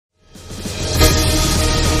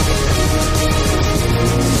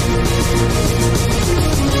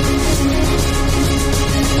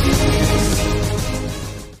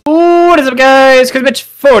guys?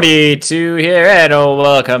 Bitch42 here, and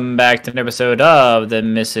welcome back to an episode of the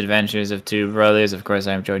Misadventures of Two Brothers. Of course,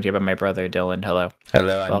 I'm joined here by my brother Dylan. Hello.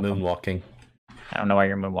 Hello, I'm moonwalking. I don't know why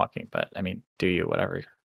you're moonwalking, but I mean, do you? Whatever.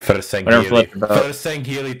 First saying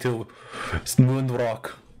Healy to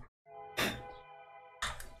moonwalk.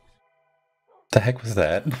 The heck was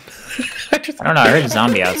that? I don't know. I heard a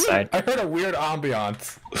zombie outside. I heard a weird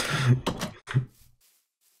ambiance.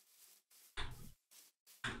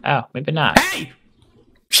 Oh, maybe not. Hey!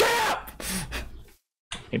 Shut up!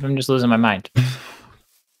 Maybe I'm just losing my mind.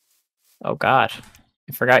 Oh god.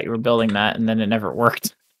 I forgot you were building that and then it never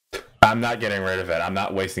worked. I'm not getting rid of it. I'm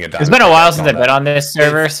not wasting a dime. It's been a while since I've been on this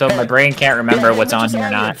server, so my brain can't remember what's on here or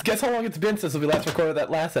not. Guess how long it's been since we last recorded that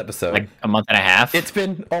last episode? Like a month and a half? It's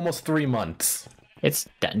been almost 3 months. It's...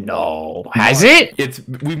 No. Has it?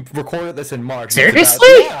 We recorded this in March. Seriously?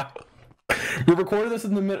 Yeah. We recorded this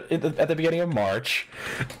at the beginning of March,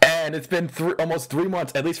 and it's been almost 3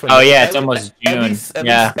 months, at least for. Oh yeah, it's almost June.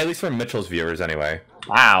 At least for Mitchell's viewers, anyway.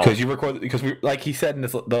 Wow. Because we, like he said in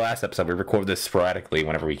the last episode, we record this sporadically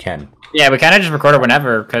whenever we can. Yeah, we kind of just record it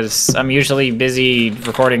whenever, because I'm usually busy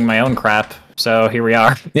recording my own crap. So here we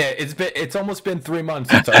are. Yeah, it's almost been 3 months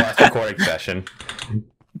since our last recording session.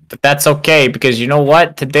 But that's okay, because you know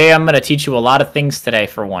what? Today I'm going to teach you a lot of things today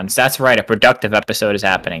for once. That's right, a productive episode is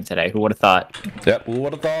happening today. Who would have thought? Yep, who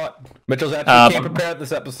would have thought? Mitchell's actually came prepared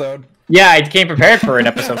this episode. Yeah, I came prepared for an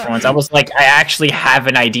episode for once. I was like, I actually have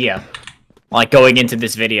an idea. Like, going into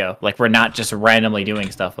this video. Like, we're not just randomly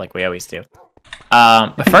doing stuff like we always do.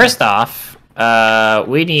 But first off,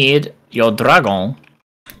 we need your dragon.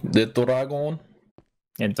 The dragon?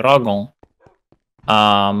 The dragon.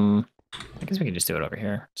 I guess we can just do it over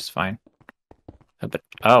here. It's fine. But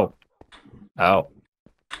oh, I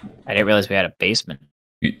didn't realize we had a basement.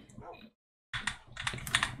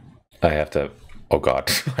 I have to. Oh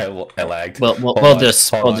god, I lagged. We'll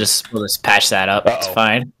just patch that up. It's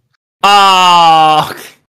fine. Oh.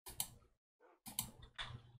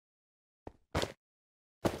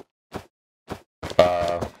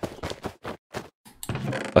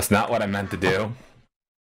 That's not what I meant to do.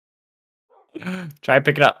 Try to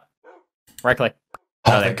pick it up. Right click.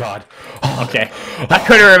 Oh my god. Okay. I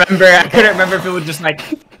couldn't remember if it was just like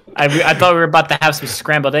I thought we were about to have some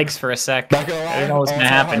scrambled eggs for a sec. Not gonna lie, I didn't know what was gonna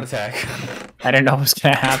happen. I didn't know what was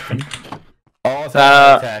gonna happen.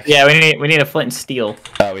 Yeah, we need a flint and steel.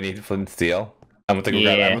 Oh, we need flint and steel. I'm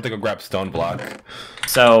gonna go grab stone block.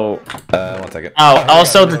 So 1 second. Oh,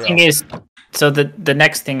 also the thing is, so the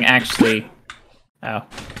next thing actually. Oh,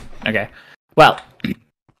 okay. Well,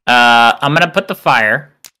 I'm gonna put the fire.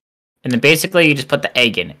 And then basically you just put the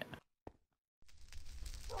egg in it.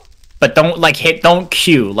 But don't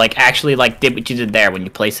Q, like actually like did what you did there when you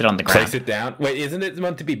place it on the ground. Place it down? Wait, isn't it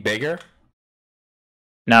meant to be bigger?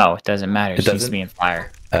 No, it doesn't matter. It needs to be in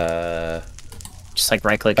fire. Just like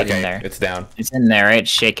right click it in there. It's down. It's in there, right? It's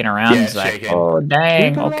shaking around. Yeah, it's like, oh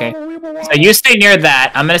dang, okay. So you stay near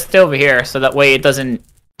that. I'm gonna stay over here so that way it doesn't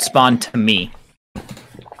spawn to me.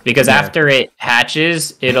 Because after it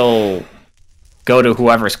hatches, it'll go to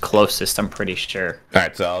whoever's closest, I'm pretty sure.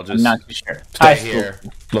 Alright, so I'll just I'm not too sure. Stay here,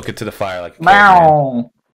 look into the fire like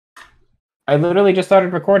wow. I literally just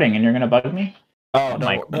started recording and you're gonna bug me? Oh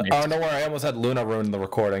no, no worry, I almost had Luna ruin the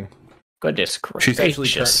recording. Goodness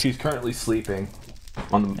gracious. She's currently sleeping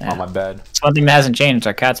on my bed. It's one thing that hasn't changed.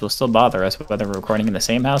 Our cats will still bother us whether we're recording in the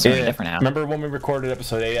same house or in a different house. Remember when we recorded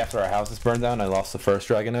episode 8 after our house was burned down, I lost the first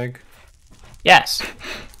dragon egg? Yes.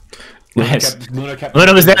 Luna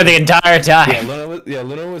was there the entire time.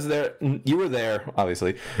 Luna was there. You were there,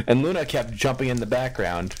 obviously. And Luna kept jumping in the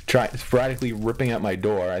background, sporadically ripping at my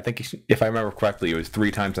door. I think, if I remember correctly, it was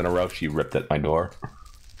 3 times in a row she ripped at my door.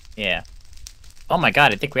 Yeah. Oh my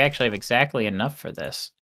god, I think we actually have exactly enough for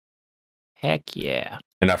this. Heck yeah.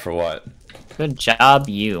 Enough for what? Good job,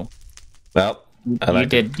 you. Well, you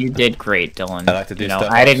did great, Dylan. I like to do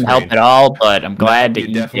stuff. I didn't help at all, but I'm glad that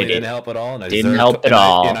you definitely did didn't help at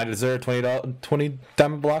all. And I deserve 20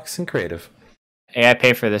 diamond blocks in creative. Hey, I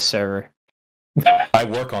pay for this server. I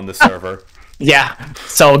work on the server. Yeah.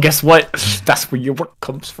 So guess what? That's where your work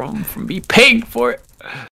comes from me paying for it.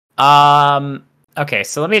 Okay,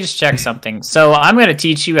 so let me just check something. So I'm going to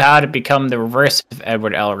teach you how to become the reverse of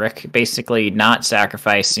Edward Elric, basically not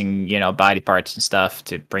sacrificing, body parts and stuff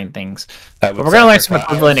to bring things. But we're going to learn some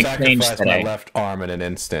equivalent exchange today. My left arm in an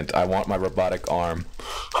instant. I want my robotic arm.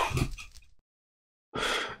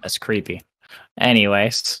 That's creepy.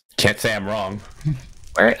 Anyways. Can't say I'm wrong.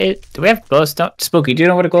 Do we have glowstone? Spooky, do you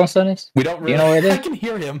know what a glowstone is? We don't really. Do you know where it is? I can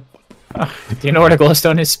hear him. Do you know where the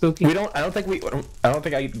glowstone is, Spooky? We don't. I don't think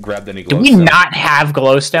I grabbed any glowstone. Do we not have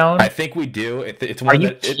glowstone? I think we do. It's one. Are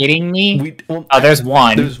you kidding me? There's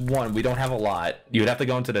one. There's one. We don't have a lot. You would have to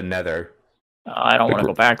go into the Nether. I don't want to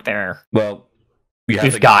go back there. Well,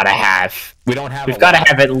 we've got to have. We don't have. We've got to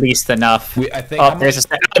have at least enough. I think. Oh, there's a.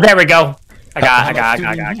 Oh, there we go. I got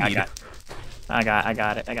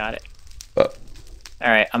it. All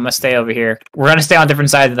right, I'm gonna stay over here. We're gonna stay on different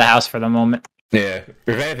sides of the house for the moment. Yeah.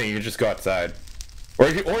 If anything, you can just go outside, or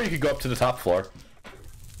you could go up to the top floor.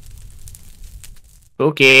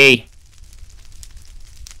 Spooky.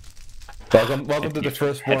 Welcome to the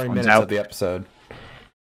first boring minutes of the episode.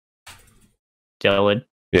 Dylan.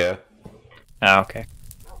 Yeah. Oh, okay.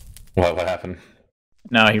 What happened?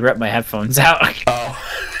 No, he ripped my headphones out. Oh.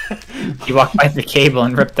 He walked by the cable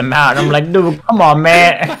and ripped them out. I'm like, dude, come on,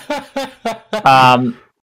 man.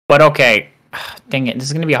 But okay. Dang it, this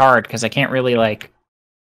is gonna be hard because I can't really like.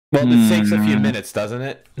 Well, this takes a few minutes, doesn't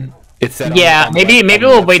it? It's set. Yeah, maybe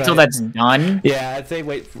we'll wait till that's done. Yeah, I'd say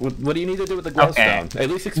wait. What do you need to do with the glowstone? Okay. At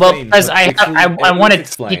least explain. Well, because I want to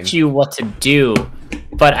teach you what to do,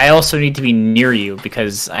 but I also need to be near you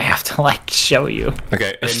because I have to like show you.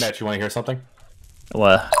 Okay, hey Matt, you want to hear something?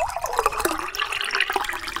 What?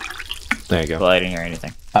 There you go. Well, I didn't hear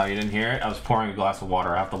anything. Oh, you didn't hear it? I was pouring a glass of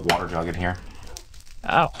water. I have the water jug in here.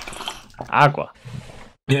 Oh, agua.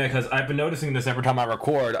 Yeah, because I've been noticing this every time I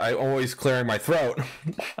record. I'm always clearing my throat.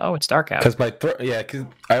 Oh, it's dark out. Because my throat, because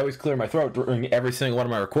I always clear my throat during every single one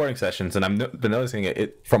of my recording sessions, and I've been noticing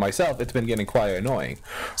it for myself. It's been getting quite annoying.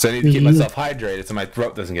 So I need to keep myself hydrated so my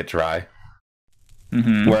throat doesn't get dry.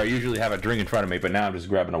 Where I usually have a drink in front of me, but now I'm just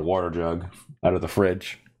grabbing a water jug out of the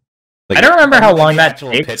fridge. Like, I don't remember how long that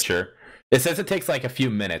takes. Pitcher. It says it takes like a few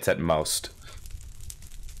minutes at most.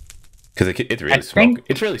 Because it's really smoky.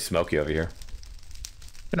 It's really smoky over here.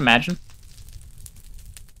 I can imagine.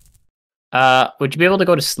 Would you be able to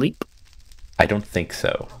go to sleep? I don't think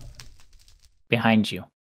so. Behind you.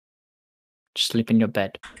 Just sleep in your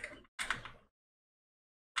bed.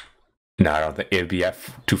 No, I don't think it'd be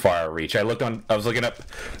too far out of reach. I was looking up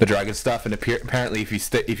the dragon stuff, and apparently,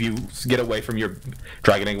 if you get away from your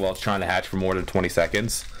dragon egg while it's trying to hatch for more than 20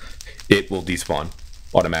 seconds, it will despawn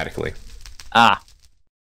automatically. Ah.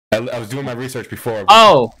 I was doing my research before.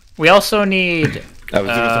 Oh, we also need. I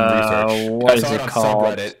was doing some research. What is it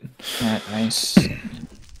called? Subreddit. Nice.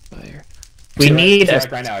 We need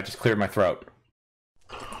right now. I just cleared my throat.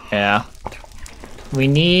 Yeah. We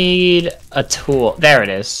need a tool. There it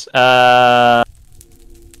is. A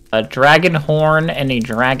dragon horn and a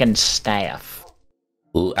dragon staff.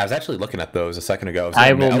 Ooh, I was actually looking at those a second ago.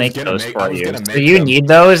 I will make those for you. Do you need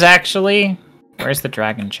those actually? Where's the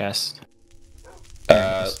dragon chest?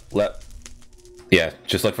 Yeah,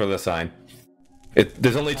 just look for the sign.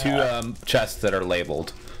 There's only two chests that are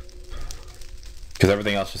labeled. Because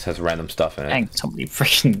everything else just has random stuff in it. Dang, so many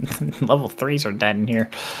freaking level 3s are dead in here.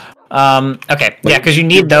 Okay, yeah, because you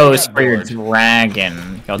need those for your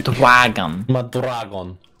dragon. Your dragon. My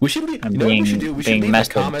dragon. We should leave, you know what we should do? We should leave the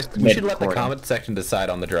comment. We should let the comment section decide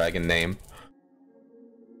on the dragon name.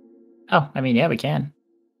 Oh, I mean, yeah, we can.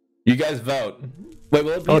 You guys vote. Wait,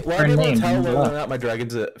 will I be able to tell whether or not my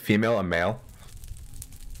dragon's a female or male?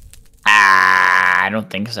 I don't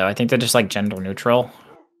think so. I think they're just like gender neutral.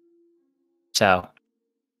 So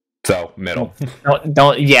middle.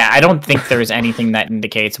 Yeah, I don't think there's anything that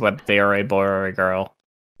indicates whether they are a boy or a girl.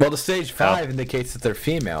 Well, the stage 5 indicates that they're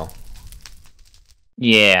female.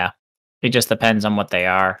 Yeah. It just depends on what they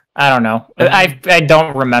are. I don't know. I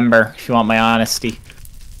don't remember, if you want my honesty.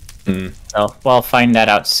 So we'll find that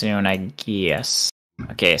out soon, I guess.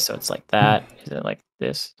 Okay, so it's like that. Is it like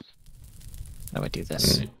this? How do I do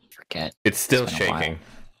this? Forget. It's still shaking.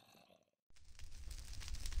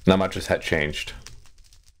 Not much has changed.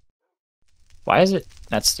 Why is it?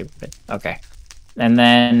 That's stupid. Okay. And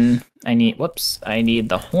then I need, whoops, I need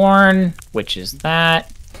the horn, which is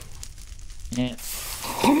that. Yeah.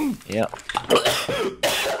 Yep.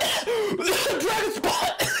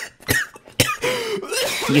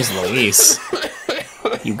 Jeez Louise.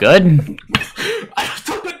 You good? I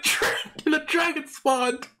thought the dragon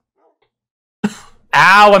spawned.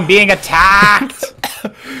 Ow, I'm being attacked!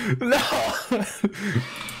 No! Oh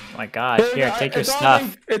my god, here, take your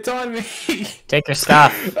stuff. It's on me! Take your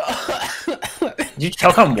stuff. Did you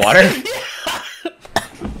choke on water?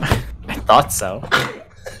 I thought so.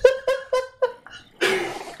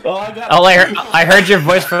 Oh, I heard your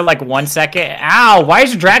voice for like 1 second. Ow, why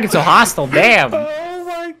is your dragon so hostile? Damn! Oh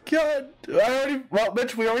my god. Well,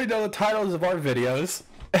 Mitch, we already know the titles of our videos.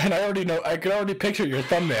 And I can already picture your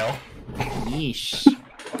thumbnail. Yeesh.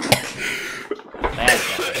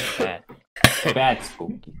 Bad,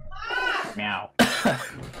 Spooky. Meow.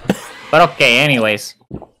 But okay, anyways.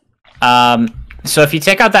 So if you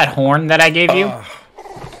take out that horn that I gave you,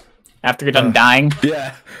 after you're done dying...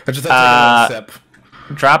 Yeah, I just have to take a little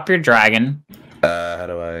sip. Drop your dragon. How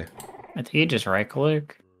do I... I think you just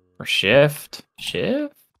right-click. Or shift.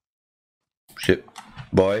 Shift? Shit.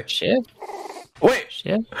 Boy. Shift? Wait!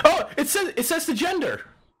 Shift? Oh, it says the gender!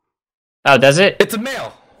 Oh, does it? It's a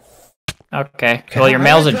male. Okay. Well, your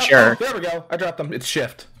male's a jerk. Oh, there we go. I dropped him. It's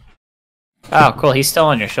shift. Oh, cool. He's still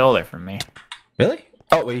on your shoulder from me. Really?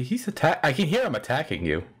 Oh, wait. He's I can hear him attacking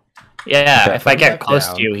you. Yeah, Okay, if I get back close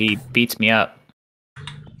down. to you, he beats me up.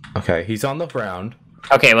 Okay, he's on the ground.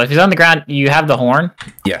 Okay, well, if he's on the ground, you have the horn?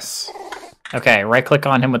 Yes. Okay, right-click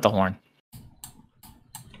on him with the horn.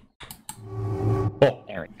 Oh.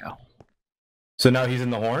 There we go. So now he's in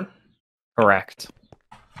the horn? Correct.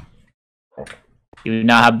 You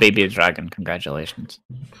now have baby dragon. Congratulations.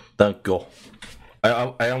 Thank you.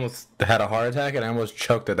 I almost had a heart attack and I almost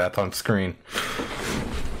choked to death on screen.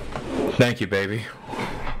 Thank you, baby.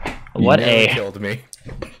 What you killed me.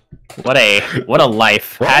 What a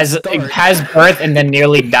life. What has birth and then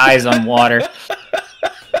nearly dies on water.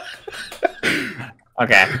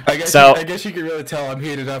 Okay. I guess you can really tell I'm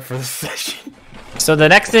heated up for this session. So the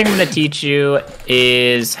next thing I'm going to teach you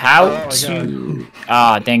is how to...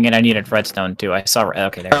 Ah, dang it, I needed redstone too. I saw...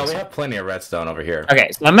 Okay, there it is. We have plenty of redstone over here.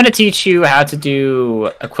 Okay, so I'm going to teach you how to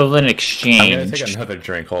do equivalent exchange. I'm going to take another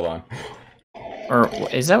drink, hold on. Or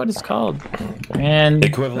is that what it's called? And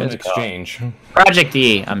equivalent exchange. Project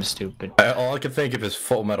E. I'm stupid. All I can think of is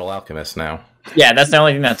Full Metal Alchemist now. Yeah, that's the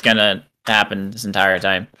only thing that's going to happen this entire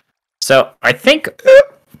time. So I think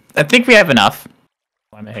we have enough.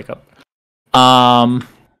 Why am I hiccup?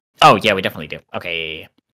 Oh yeah, we definitely do. Okay.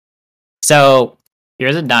 So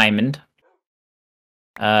here's a diamond.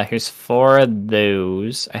 Here's 4 of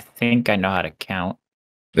those. I think I know how to count.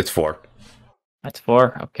 It's 4. That's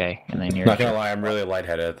 4? Okay. And then here's... Not gonna lie, I'm really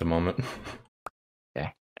lightheaded at the moment.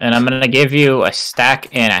 Okay. And I'm gonna give you a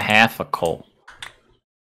stack and a half of coal.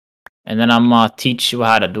 And then I'm gonna teach you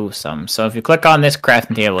how to do some. So if you click on this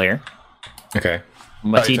crafting table here. Okay.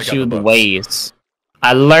 I'm gonna teach you the ways.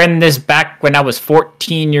 I learned this back when I was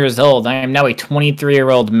 14 years old. I am now a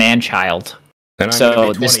 23-year-old man-child.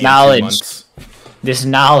 So this knowledge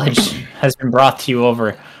has been brought to you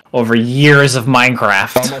over years of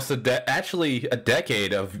Minecraft. Almost actually a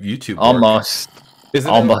decade of YouTube. Almost.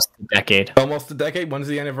 Almost a decade. Almost a decade? When's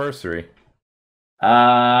the anniversary?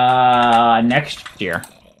 Next year.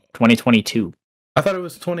 2022. I thought it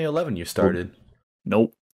was 2011 you started.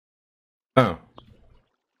 Nope. Oh.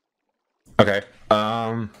 Okay.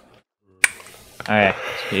 Alright.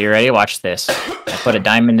 So you ready? Watch this. I put a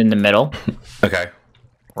diamond in the middle. Okay.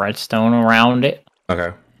 Redstone around it.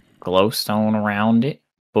 Okay. Glowstone around it.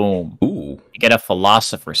 Boom. Ooh. You get a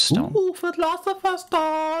philosopher's stone. Ooh, philosopher's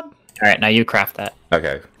stone. Alright, now you craft that.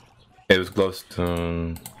 Okay. It was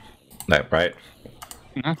glowstone. That right?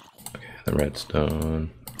 Mm-hmm. Okay, the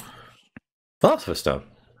redstone. Philosopher's stone.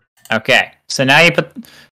 Okay. So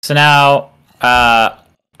now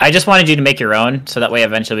I just wanted you to make your own, so that way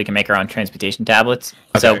eventually we can make our own transmutation tablets.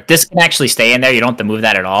 Okay. So this can actually stay in there. You don't have to move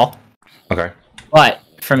that at all. Okay. But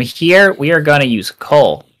from here, we are going to use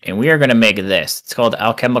coal, and we are going to make this. It's called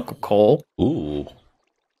alchemical coal. Ooh.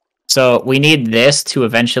 So we need this to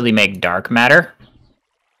eventually make dark matter.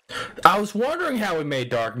 I was wondering how we made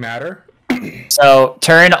dark matter. So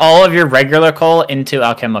turn all of your regular coal into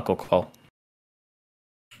alchemical coal.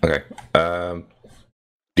 Okay.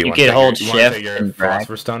 You could hold shift your and drag.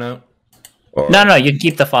 philosopher's stone out? Or... No, you can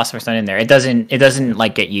keep the philosopher's stone in there. It doesn't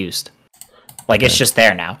like get used. Like it's just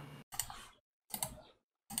there now.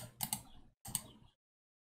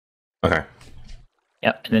 Okay.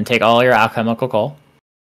 Yep, and then take all your alchemical coal.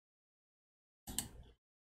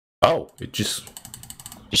 Oh, it just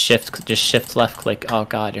shift left click. Oh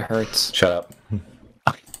god, it hurts. Shut up.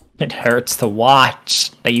 It hurts to watch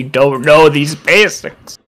that you don't know these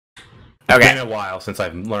basics. Okay. It's been a while since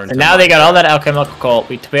I've learned. So now they got all that alchemical coal.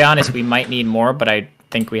 To be honest, we might need more, but I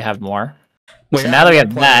think we have more. So now that we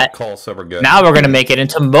have that, coal, so we're good. now we're gonna make it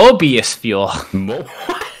into Mobius fuel.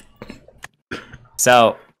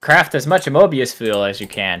 So craft as much Mobius fuel as you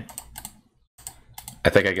can. I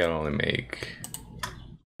think I can only make.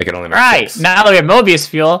 Right, 6. now that we have Mobius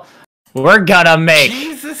fuel, we're gonna make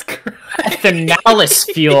Jesus Christ.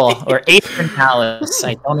 Aethernalis fuel, or Aethernalis.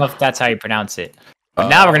 I don't know if that's how you pronounce it. But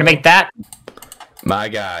now we're gonna make that. My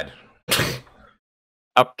God.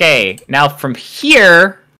 Okay, now from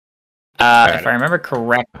here, if I remember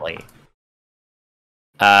correctly,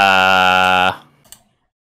 now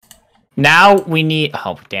we need.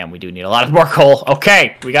 Oh damn, we do need a lot more coal.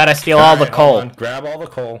 Okay, we gotta steal all the coal. Grab all the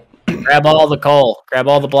coal. Grab all the coal. Grab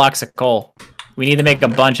all the blocks of coal. We need to make a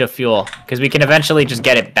bunch of fuel because we can eventually just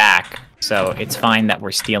get it back. So it's fine that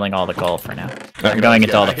we're stealing all the coal for now. I'm going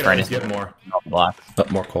into all the furnace. Get more. All the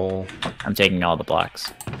blocks. More coal. I'm taking all the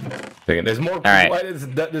blocks. There's more. All right.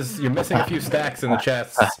 You're missing a few stacks in the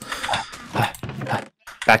chests.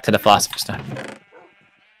 Back to the philosopher's stone.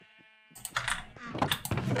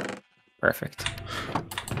 Perfect.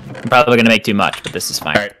 I'm probably gonna make too much, but this is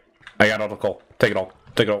fine. All right. I got all the coal. Take it all.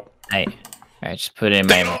 Take it all. All right. Just put it in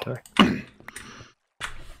my inventory.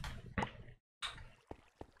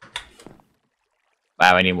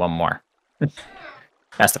 Wow, I need one more.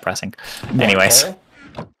 That's depressing. Anyways. Coal?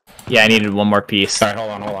 Yeah, I needed one more piece. Alright, hold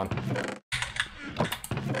on.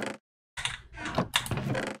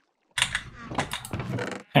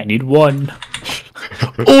 I need one.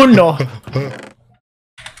 Oh no!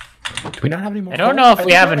 Do we not have any more I don't coal? know if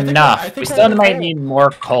we have enough. We still might need more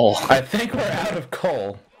coal. I think we're out of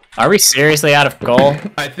coal. Are we seriously out of coal?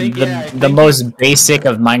 I think the most basic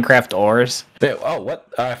of Minecraft ores. Oh, what?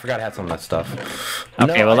 I forgot I had some of that stuff.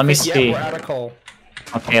 Okay, No, well, let me yeah, see. we're out of coal.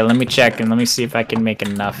 Okay, let me check and let me see if I can make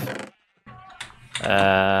enough.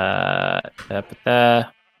 And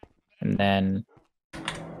then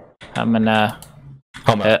I'm gonna.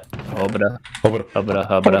 Hubba.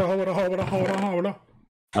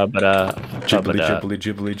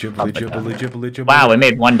 Wow, we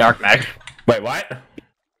made one dark matter. Wait, what?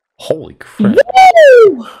 Holy crap.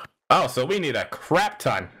 Woo! Oh, so we need a crap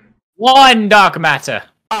ton. One dark matter.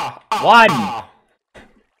 One.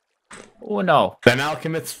 Oh no. An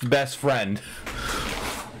alchemist's best friend.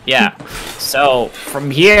 Yeah. So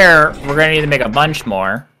from here, we're gonna need to make a bunch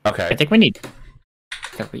more. Okay. I think we need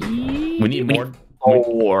 3. We need more.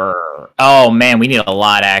 4. Oh man, we need a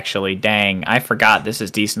lot actually. Dang, I forgot this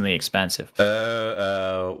is decently expensive.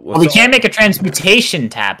 Well, we can't make a transmutation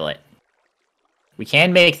tablet. We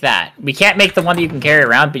can make that. We can't make the one that you can carry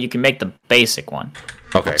around, but you can make the basic one.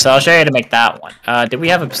 Okay. So I'll show you how to make that one. Did we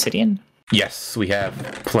have obsidian? Yes, we have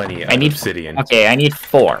plenty of obsidian. Okay, I need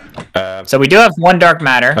 4. So we do have 1 dark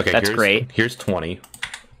matter. Okay, that's great. Here's 20.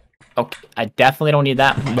 Okay, I definitely don't need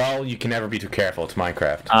that much. Well, you can never be too careful. It's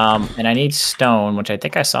Minecraft. And I need stone, which I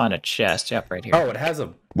think I saw in a chest. Yep, right here. Oh, it has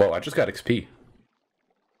a... Whoa, I just got XP.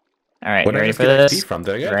 All right, what you ready for this? this? XP from?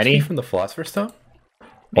 Did I get ready? XP from the Philosopher's Stone?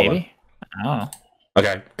 Maybe. Oh.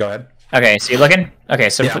 Okay, go ahead. Okay, so you looking? Okay,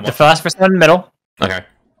 so Yeah, put the Philosopher's Stone in the middle. Okay.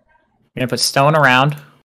 You're gonna put stone around.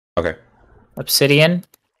 Okay. Obsidian. And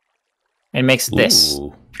it makes this.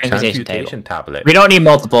 Ooh, transmutation tablet. We don't need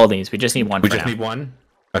multiple of these. We just need one. We just need one?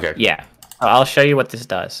 Okay. Yeah. So I'll show you what this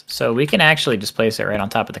does. So we can actually just place it right on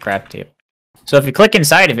top of the crafting table. So if you click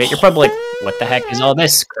inside of it, you're probably like, what the heck is all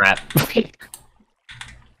this crap?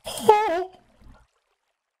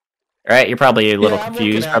 Right? You're probably a little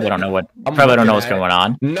confused. Probably don't know what's going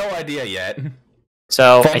on. No idea yet.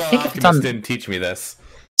 So I think it's on. Didn't teach me this.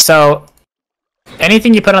 So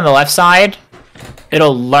anything you put on the left side,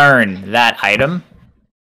 it'll learn that item.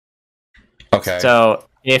 Okay. So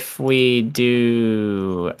if we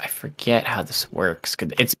do, I forget how this works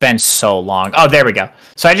because it's been so long. Oh, there we go.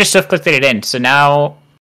 So I just clicked it in. So now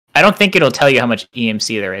I don't think it'll tell you how much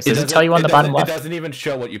EMC there is. Does it tell you on the bottom left? It doesn't even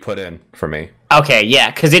show what you put in for me. Okay, yeah,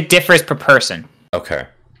 because it differs per person. Okay.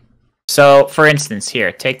 So for instance,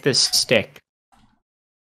 here, take this stick.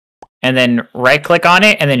 And then right click on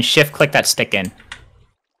it and then shift click that stick in.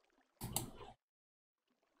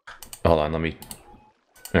 Hold on, let me...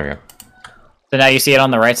 There we go. So now you see it on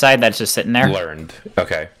the right side that's just sitting there? Learned.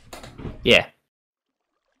 Okay. Yeah.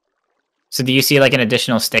 So do you see like an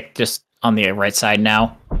additional stick just on the right side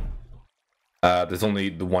now? There's only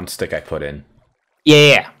the one stick I put in.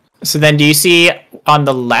 Yeah. So then do you see on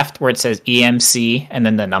the left where it says EMC and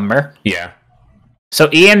then the number? Yeah. So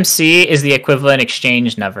EMC is the equivalent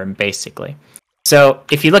exchange number, basically. So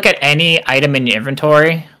if you look at any item in your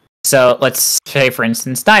inventory, so let's say, for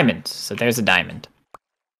instance, diamonds. So there's a diamond.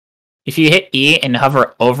 If you hit E and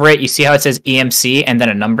hover over it, you see how it says EMC and then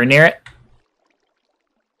a number near it?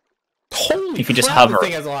 Holy if you just crap, hover. This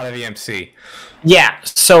thing has a lot of EMC. Yeah,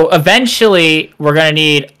 so eventually we're going to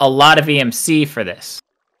need a lot of EMC for this.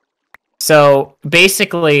 So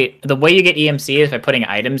basically, the way you get EMC is by putting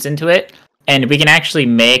items into it, and we can actually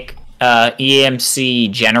make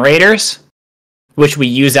EMC generators, which we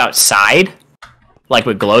use outside, like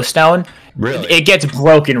with glowstone. Really? It gets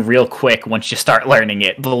broken real quick once you start learning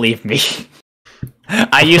it, believe me.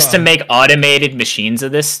 I used to make automated machines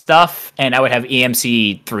of this stuff, and I would have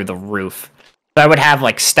EMC through the roof. So I would have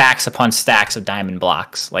like stacks upon stacks of diamond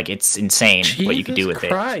blocks. Like, it's insane what you can do with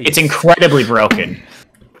it. It's incredibly broken.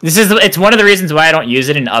 It's one of the reasons why I don't use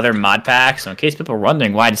it in other mod packs. So in case people are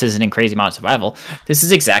wondering why this isn't in Crazy Mod Survival, this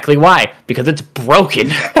is exactly why. Because it's broken.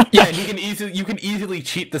 Yeah, and you can easily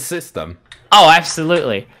cheat the system. Oh,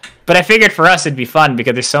 absolutely. But I figured for us it'd be fun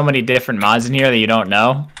because there's so many different mods in here that you don't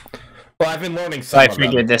know. Well, I've been learning some. So I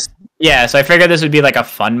figured this. Yeah, so I figured this would be like a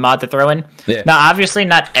fun mod to throw in. Yeah. Now, obviously,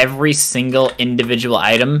 not every single individual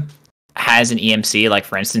item has an EMC. Like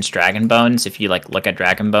for instance, Dragon Bones. If you like look at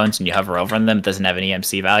Dragon Bones and you hover over them, it doesn't have an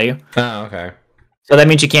EMC value. Oh, okay. So that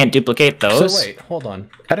means you can't duplicate those. So wait, hold on.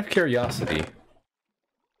 Out of curiosity.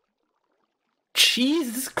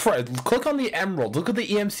 Jesus Christ! Click on the emerald. Look at the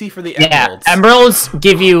EMC for the emeralds. Yeah, emeralds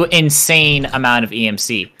give you insane amount of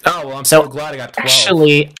EMC. Oh well, I'm so glad I got 12.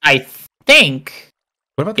 Actually, I think.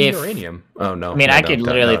 What about the uranium? Oh no. I mean, I could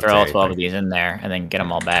literally throw all 12 of these in there and then get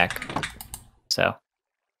them all back. So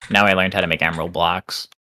now I learned how to make emerald blocks.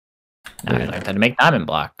 Now I learned how to make diamond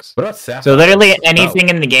blocks. What about sapphire? So literally anything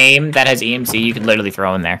in the game that has EMC, you can literally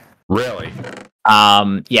throw in there. Really?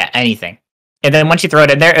 Yeah, anything. And then once you throw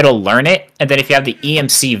it in there, it'll learn it. And then if you have the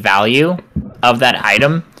EMC value of that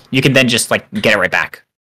item, you can then just like get it right back.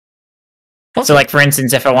 Okay. So like for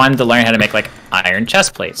instance, if I wanted to learn how to make like iron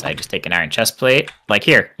chest plates, I just take an iron chest plate. Like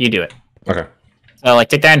here, you do it. Okay. So like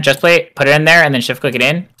take the iron chest plate, put it in there, and then shift click it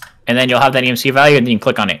in, and then you'll have that EMC value, and then you can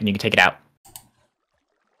click on it and you can take it out.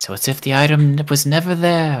 So it's if the item was never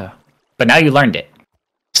there. But now you learned it.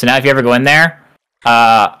 So now if you ever go in there,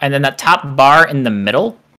 and then that top bar in the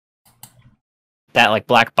middle, that like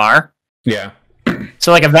black bar. Yeah.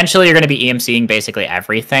 So like eventually you're going to be EMCing basically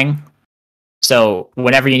everything. So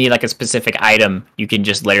whenever you need like a specific item, you can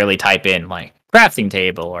just literally type in like crafting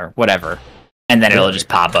table or whatever, and then it'll just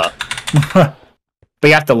pop up. But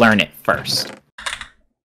you have to learn it first.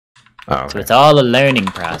 Oh, okay. So it's all a learning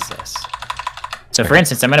process. So for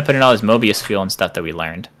instance, I'm going to put in all this Mobius fuel and stuff that we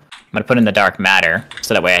learned. I'm going to put in the dark matter,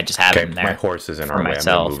 so that way I just have them there. My horse is in for our way.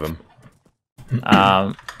 myself. I'm going to move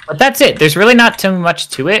him. But that's it. There's really not too much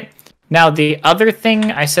to it. Now, the other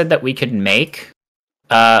thing I said that we could make,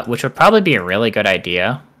 which would probably be a really good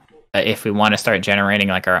idea if we want to start generating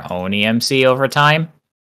like our own EMC over time,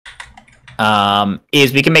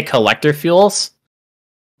 is we can make collector fuels,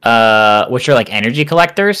 which are like energy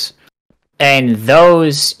collectors. And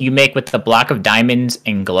those you make with the block of diamonds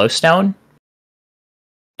and glowstone.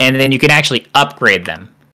 And then you can actually upgrade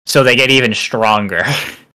them so they get even stronger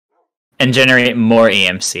and generate more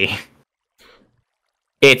EMC.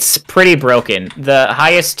 It's pretty broken. The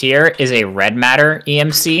highest tier is a red matter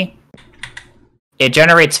EMC. It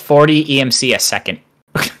generates 40 EMC a second.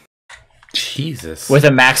 Jesus. With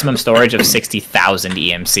a maximum storage of 60,000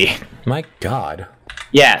 EMC. My God.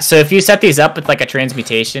 Yeah, so if you set these up with like a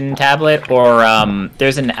transmutation tablet, or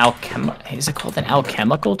there's an is it called an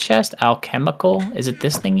alchemical chest? Alchemical? Is it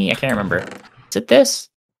this thingy? I can't remember. Is it this?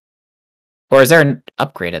 Or is there an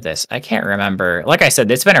upgrade of this? I can't remember. Like I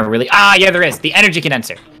said, it's been a really... yeah, there is. The energy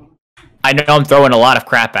condenser. I know I'm throwing a lot of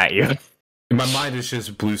crap at you. My mind is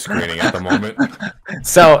just blue screening at the moment.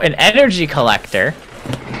 So, an energy collector,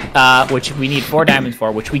 which we need 4 diamonds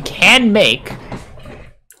for, which we can make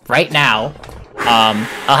right now.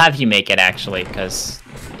 I'll have you make it, actually, because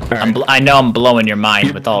right. I know I'm blowing your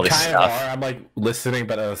mind with all this stuff. I'm like listening,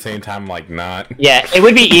 but at the same time, like not. Yeah, it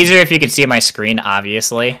would be easier if you could see my screen,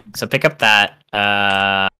 obviously. So pick up that.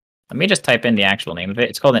 Let me just type in the actual name of it.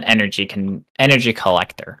 It's called an energy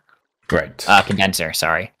collector. Right. Condenser,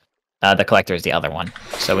 sorry. The collector is the other one.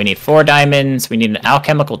 So we need 4 diamonds. We need an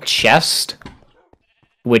alchemical chest,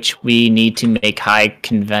 which we need to make high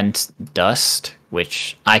convent dust,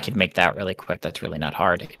 which I could make that really quick. That's really not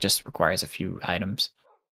hard. It just requires a few items.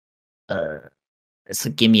 So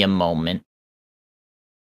give me a moment.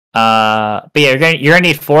 But yeah, you're gonna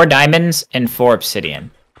need 4 diamonds and 4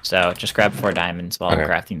 obsidian. So just grab 4 diamonds while I'm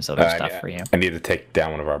crafting this other stuff for you. I need to take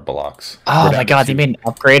down one of our blocks. Oh my God, they made an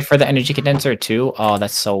upgrade for the energy condenser too. Oh,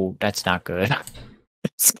 that's not good.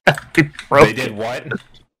 It's gotta be broken. They did what?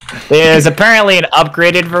 There's apparently an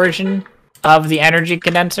upgraded version of the energy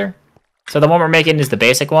condenser. So the one we're making is the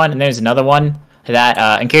basic one, and there's another one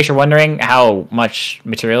that, in case you're wondering how much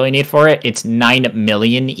material you need for it, it's 9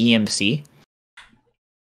 million EMC.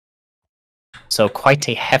 So quite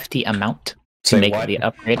a hefty amount to make the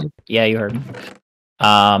upgraded. Yeah, you heard me.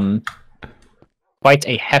 Quite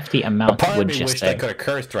a hefty amount. A part of me wished I could have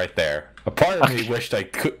cursed right there. A part of me wished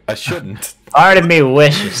I shouldn't. Part of me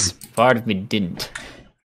wishes. Part of me didn't.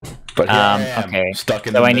 But here I am, okay. Stuck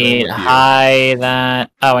in so the I need that.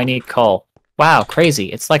 Oh, I need coal. Wow, crazy!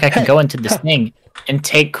 It's like I can go into this thing and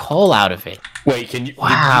take coal out of it. Wait, can you?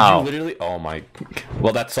 Wow! Did you literally? Oh my!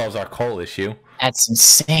 Well, that solves our coal issue. That's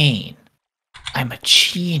insane. I'm a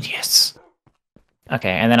genius.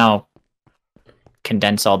 Okay, and then I'll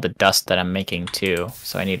condense all the dust that I'm making too.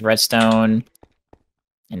 So I need redstone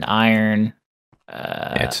and iron.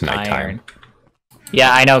 It's nighttime. Iron.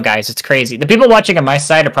 Yeah, I know, guys. It's crazy. The people watching on my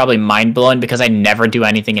side are probably mind-blown because I never do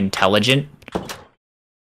anything intelligent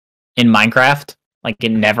in Minecraft. Like,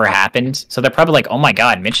 it never happens. So they're probably like, oh my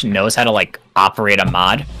god, Mitch knows how to, like, operate a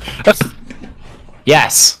mod.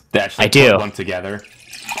 Yes, I do. Put one together.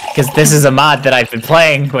 Because this is a mod that I've been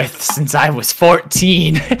playing with since I was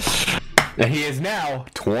 14. And he is now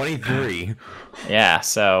 23. Yeah,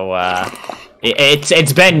 so,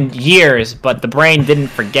 it's been years, but the brain didn't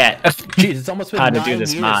forget. Jeez, it's almost been how 9 to do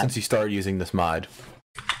this years mod since you started using this mod.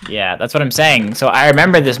 Yeah, that's what I'm saying. So I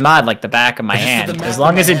remember this mod like the back of my hand. As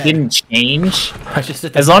long as it didn't change,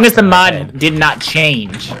 as long as the mod did not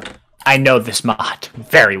change, I know this mod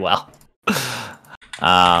very well. Okay.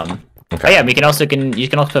 Oh yeah, you can also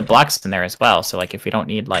put blocks in there as well. So like if you don't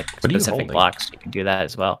need like specific blocks, you can do that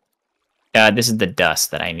as well. This is the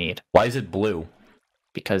dust that I need. Why is it blue?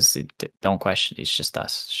 Because don't question. It's just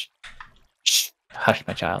dust. Shh. Hush,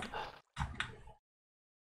 my child.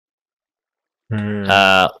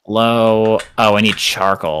 Low. Oh, I need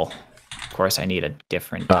charcoal. Of course, I need a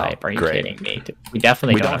different type. Are you kidding me? We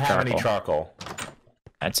definitely don't have any charcoal.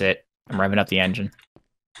 That's it. I'm revving up the engine.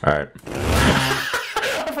 All right.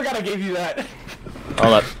 I forgot I gave you that.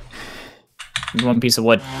 Hold up. One piece of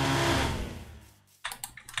wood.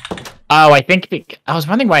 Oh, I think I was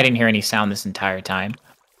wondering why I didn't hear any sound this entire time.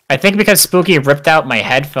 I think because Spooky ripped out my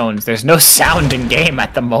headphones. There's no sound in game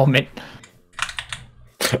at the moment.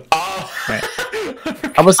 Oh. Right.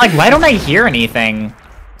 I was like, why don't I hear anything?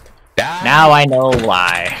 Now I know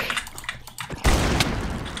why.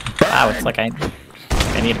 Wow, it's like I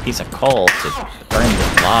need a piece of coal to burn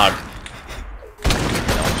this log.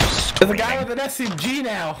 There's a guy with an SMG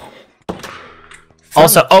now.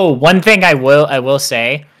 Also, one thing I will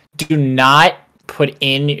say, do not put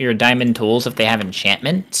in your diamond tools if they have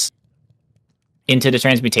enchantments into the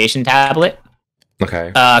transmutation tablet.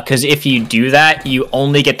 Okay. Because if you do that, you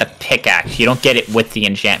only get the pickaxe. You don't get it with the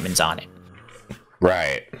enchantments on it.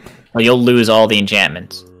 Right. Or you'll lose all the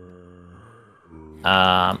enchantments.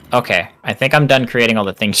 Okay. I think I'm done creating all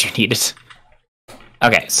the things you needed.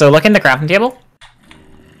 Okay, so look in the crafting table.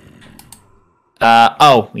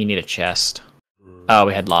 Oh, we need a chest. Oh,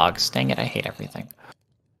 we had logs. Dang it, I hate everything.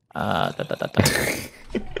 1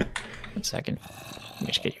 second. Let me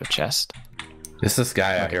just get you a chest. There's this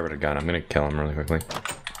guy out here with a gun. I'm gonna kill him really quickly.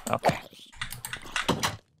 Okay.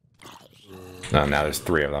 Oh, now there's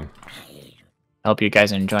 3 of them. I hope you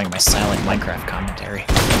guys are enjoying my silent Minecraft commentary.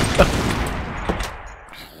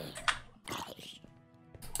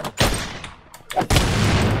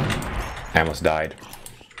 I almost died.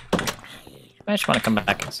 I just want to come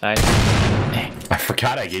back inside. I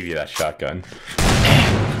forgot I gave you that shotgun.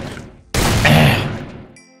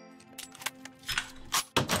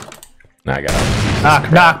 Now I gotta...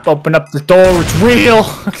 Knock, knock, open up the door, it's real!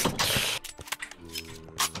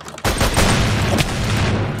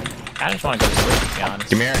 I just want to go to sleep, to be honest.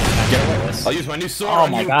 Come here, get away. I'll use my new sword. Oh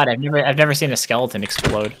my god, I've never seen a skeleton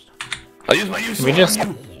explode. I'll use my new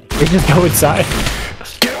sword. We just go inside.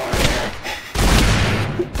 Get over here!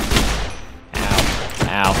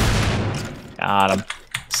 Ow. Got him.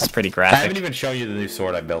 This is pretty graphic. I haven't even shown you the new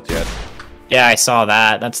sword I built yet. Yeah, I saw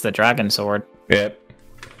that. That's the dragon sword. Yep.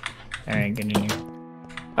 Alright, get in here.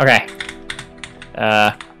 Okay.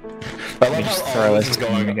 I love just how throw all this this is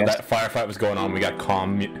going, in, I guess. that firefight was going on. We got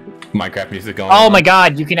calm Minecraft music going Oh on. my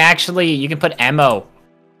god, you can put ammo.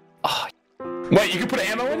 Oh. Wait, you can put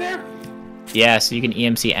ammo in there? Yeah, so you can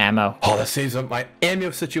EMC ammo. Oh, that saves up my ammo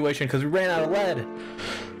situation because we ran out of lead.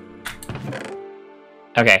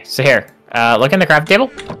 Okay, so here. Look in the craft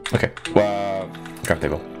table. Okay. Craft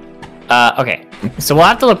table. Okay. So we'll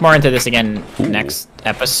have to look more into this again next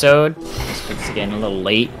episode. It's getting a little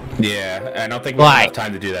late. Yeah, I don't think we have enough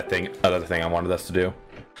time to do that other thing I wanted us to do.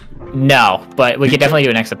 No, but we could definitely do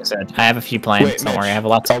it next episode. I have a few plans. Wait, Don't worry, I have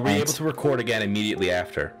lots of plans. Are we able to record again immediately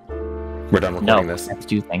after we're done recording this? No, I have to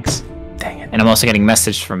do things. Dang it. And I'm also getting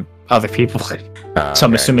message from other people. So I'm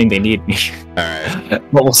okay. assuming they need me. Alright.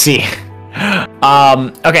 But we'll see.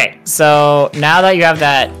 Okay, so now that you have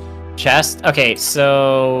that chest, okay,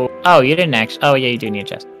 so... Oh, you didn't actually... Oh, yeah, you do need a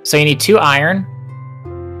chest. So you need 2 iron.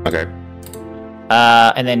 Okay.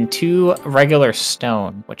 And then 2 regular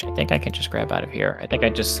stone, which I think I can just grab out of here. I think I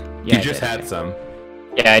just... Yeah, you just had some.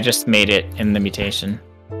 Yeah, I just made it in the mutation.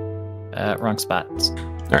 Wrong spots.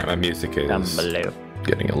 Alright, my music is... Down below.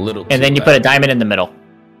 Getting a little And then you put a diamond in the middle.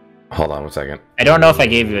 Hold on 1 second. I don't know if I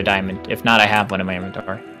gave you a diamond. If not, I have one in my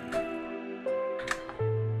inventory.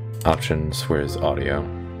 Options, where's audio?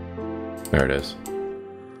 There it is.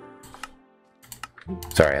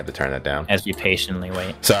 Sorry, I had to turn that down. as we patiently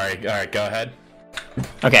wait. Sorry. All right, go ahead.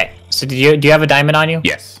 Okay, so do you have a diamond on you?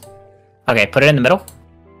 Yes. Okay, put it in the middle.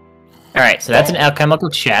 All right, so that's an alchemical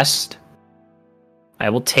chest. I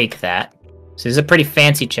will take that. So this is a pretty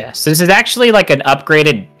fancy chest. So this is actually like an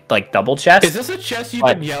upgraded like double chest. Is this a chest you've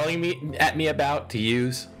been yelling at me about to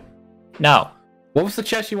use? No. What was the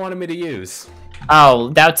chest you wanted me to use? Oh,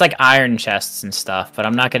 that's like iron chests and stuff, but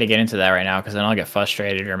I'm not going to get into that right now because then I'll get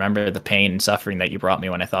frustrated and remember the pain and suffering that you brought me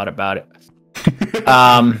when I thought about it.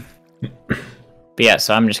 But yeah,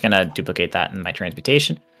 so I'm just going to duplicate that in my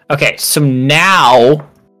transmutation. Okay, so now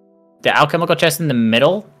the alchemical chest in the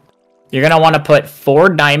middle, you're going to want to put 4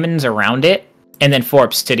 diamonds around it and then 4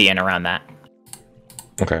 obsidian around that.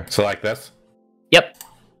 Okay, so like this? Yep.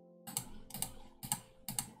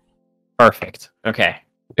 Perfect. Okay.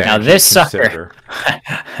 Yeah, now this sucker,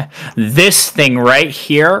 this thing right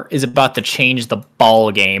here is about to change the ball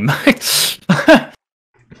game.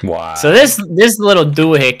 Wow. So this little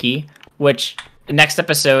doohickey, which next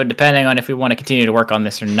episode, depending on if we want to continue to work on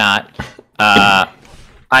this or not,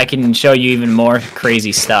 I can show you even more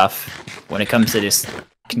crazy stuff when it comes to this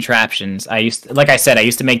contraptions. Like I said, I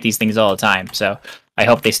used to make these things all the time, so I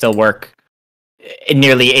hope they still work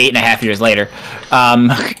nearly 8.5 years later.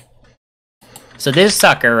 So this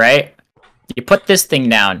sucker, right? You put this thing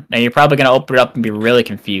down. Now you're probably gonna open it up and be really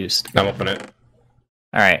confused. I'm opening it.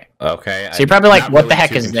 All right. Okay. So you're probably like, "What the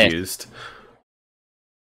heck is this?"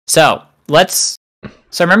 So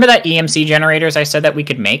remember that EMC generators I said that we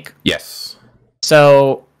could make? Yes.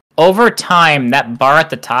 So over time, that bar at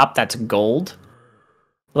the top that's gold.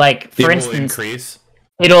 Like for instance,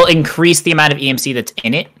 it'll increase the amount of EMC that's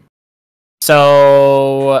in it.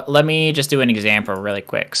 So let me just do an example really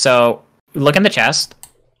quick. So look in the chest.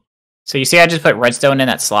 So you see I just put redstone in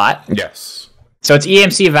that slot? Yes. So its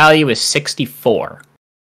EMC value is 64.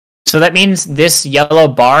 So that means this yellow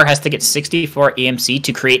bar has to get 64 EMC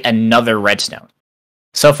to create another redstone.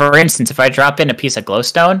 So for instance, if I drop in a piece of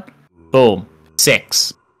glowstone, boom,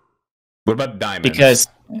 6. What about diamond? Because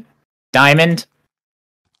diamond...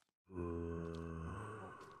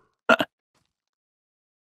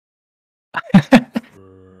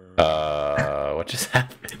 What just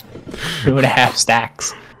happened? 2.5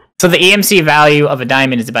 stacks. So the EMC value of a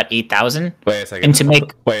diamond is about 8,000. Wait a second. And to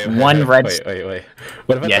make one red... Wait.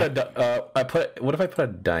 What if what if I put a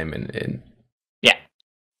diamond in? Yeah.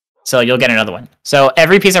 So you'll get another one. So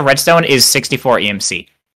every piece of redstone is 64 EMC.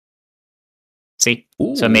 See?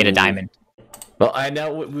 Ooh. So it made a diamond. Well, I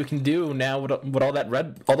know what we can do now with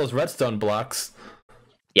all those redstone blocks.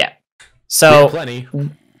 Yeah. So plenty.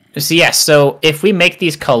 So yes, so if we make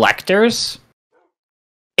these collectors,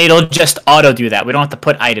 it'll just auto do that. We don't have to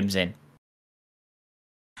put items in.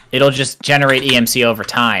 It'll just generate EMC over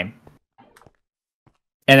time.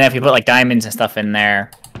 And then if you put like diamonds and stuff in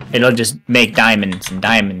there, it'll just make diamonds and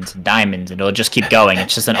diamonds and diamonds, and it'll just keep going.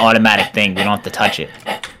 It's just an automatic thing. You don't have to touch it.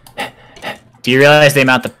 Do you realize the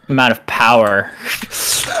amount of power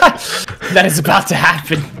that is about to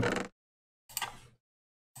happen?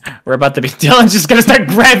 We're about to be... Dylan's just gonna start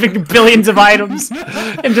grabbing billions of items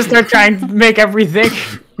and just start trying to make everything.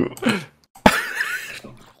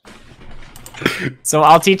 So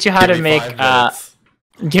I'll teach you how to make...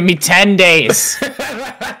 give me 10 days.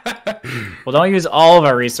 Well, don't use all of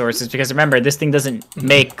our resources, because remember, this thing doesn't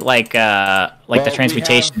make like the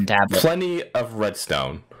transmutation tablet. Plenty of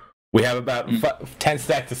redstone. We have about 10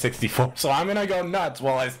 stacks of 64, so I'm gonna go nuts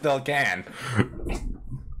while I still can.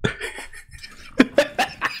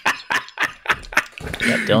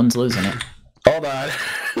 Yeah, Dylan's losing it. Hold on.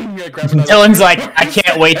 Dylan's like, I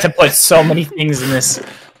can't wait to put so many things in this.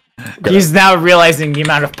 He's now realizing the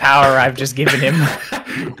amount of power I've just given him.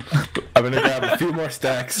 I'm gonna grab a few more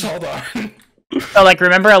stacks. Hold on. So, like,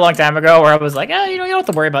 remember a long time ago where I was like, you don't have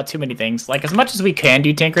to worry about too many things. Like, as much as we can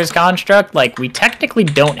do Tinker's Construct, like, we technically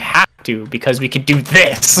don't have to, because we could do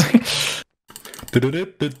this. You can put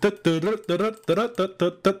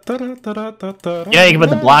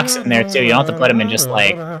the blocks in there, too. You don't have to put them in just,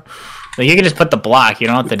 like you can just put the block. You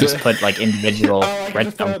don't have to just put, like, individual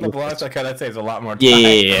redstone the blocks. That kind of saves a lot more time.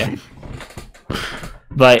 Yeah.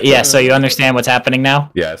 But, yeah, so you understand what's happening now?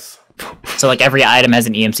 Yes. So, like, every item has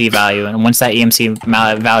an EMC value, and once that EMC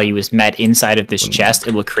value is met inside of this chest,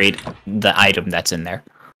 it will create the item that's in there.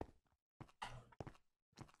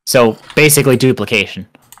 So, basically, duplication.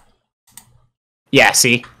 Yeah,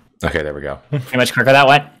 see? Okay, there we go. How much quicker that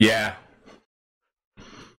went? Yeah.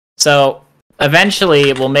 So,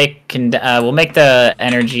 eventually, we'll make the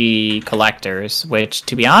energy collectors, which,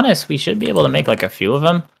 to be honest, we should be able to make, like, a few of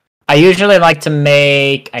them. I usually like to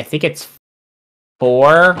make, I think it's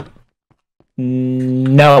 4...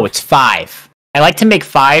 No, it's 5. I like to make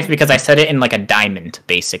 5 because I set it in like a diamond,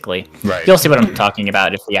 basically. Right. You'll see what I'm talking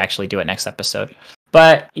about if we actually do it next episode.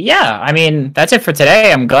 But yeah, I mean, that's it for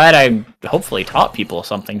today. I'm glad I hopefully taught people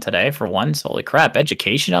something today for once. Holy crap,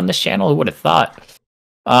 education on this channel, who would have thought?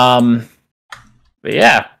 But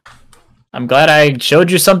yeah, I'm glad I showed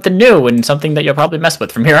you something new and something that you'll probably mess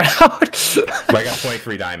with from here on out. I got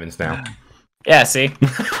 23 diamonds now. Yeah, see?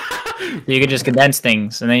 You can just condense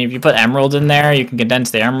things, and then if you put emeralds in there, you can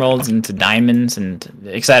condense the emeralds into diamonds, and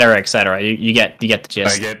et cetera, et cetera. You get the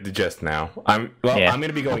gist. I get the gist now. I'm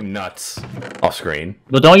gonna be going nuts off screen.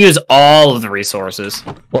 Well, don't use all of the resources.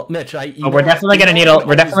 Well, Mitch, we're definitely gonna need.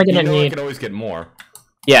 We're definitely gonna need. We can always get more.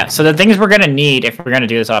 Yeah. So the things we're gonna need if we're gonna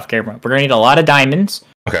do this off camera, we're gonna need a lot of diamonds.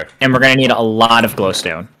 Okay. And we're gonna need a lot of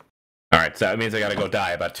glowstone. All right. So that means I gotta go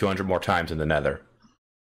die about 200 more times in the Nether.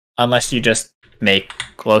 Unless you just make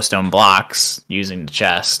glowstone blocks using the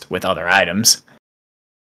chest with other items.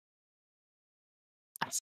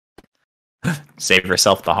 Save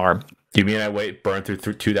yourself the harm. Do you mean I burn through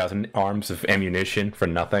 2,000 arms of ammunition for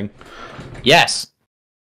nothing? Yes.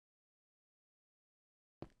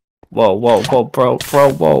 Whoa, bro,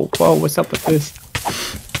 whoa, what's up with this?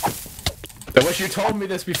 I wish you told me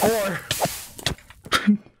this before.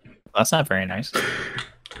 That's not very nice.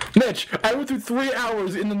 Mitch, I went through 3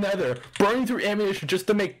 hours in the Nether, burning through ammunition just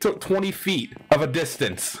to make 20 feet of a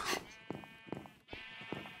distance.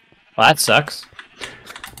 Well, that sucks.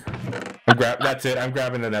 That's it. I'm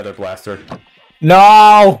grabbing the Nether blaster.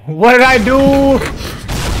 No! What did I do?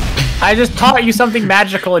 I just taught you something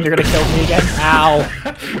magical and you're gonna kill me again? Ow.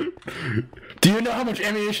 Do you know how much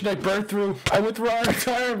ammunition I burned through? I went through our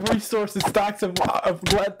entire resources, stocks of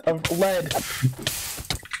lead.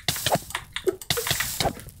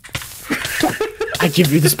 I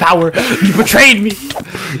give you this power. You betrayed me.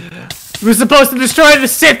 You were supposed to destroy the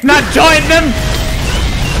Sith, not join them.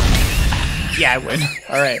 Yeah, I win.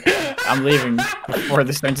 All right, I'm leaving before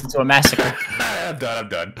this turns into a massacre. I'm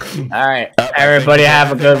done. All right, everybody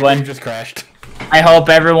have a good one. Just crashed. I hope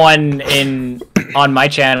everyone on my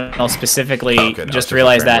channel specifically just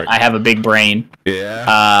realized that I have a big brain.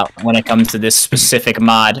 Yeah. When it comes to this specific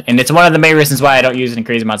mod, and it's one of the main reasons why I don't use it in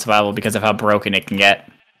Crazy Mod Survival because of how broken it can get.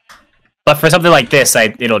 But for something like this,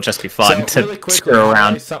 it'll just be fun to really screw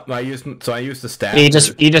around. I use the staff. You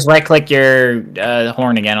just right click your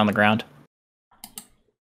horn again on the ground.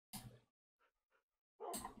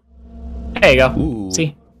 There you go. Ooh.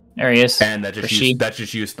 See, there he is. And that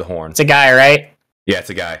just used the horn. It's a guy, right? Yeah,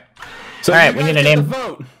 it's a guy. So all right, we need a name.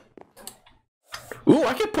 Vote. Ooh,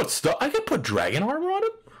 I can put dragon armor on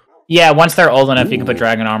him. Yeah, once they're old enough, you can put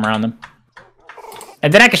dragon armor on them.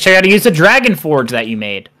 And then I can show you how to use the dragon forge that you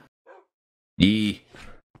made.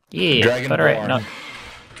 Yeah, Dragon but alright, no.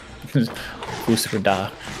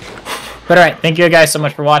 But alright, thank you guys so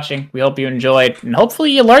much for watching. We hope you enjoyed, and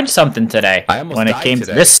hopefully you learned something today when it came to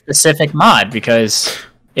this specific mod, because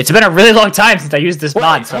it's been a really long time since I used this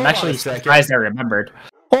mod, so I'm actually surprised I remembered.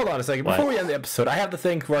 Hold on a second. Before we end the episode, I have the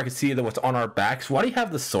thing where I can see what's on our backs. Why do you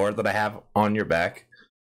have the sword that I have on your back?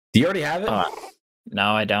 Do you already have it?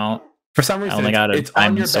 No, I don't. For some reason, I only got a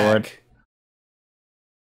diamond sword.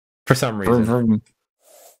 For some reason. Vroom.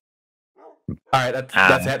 Alright,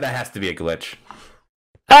 that has to be a glitch.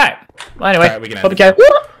 Alright. Well, anyway, we can hope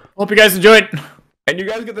you guys enjoyed. And you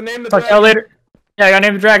guys get the name of the dragon. Talk to y'all later. Yeah, I got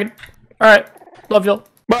named the dragon. Alright. Love y'all.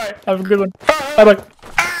 Bye. Have a good one. Bye-bye.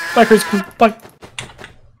 Bye, Chris. Bye.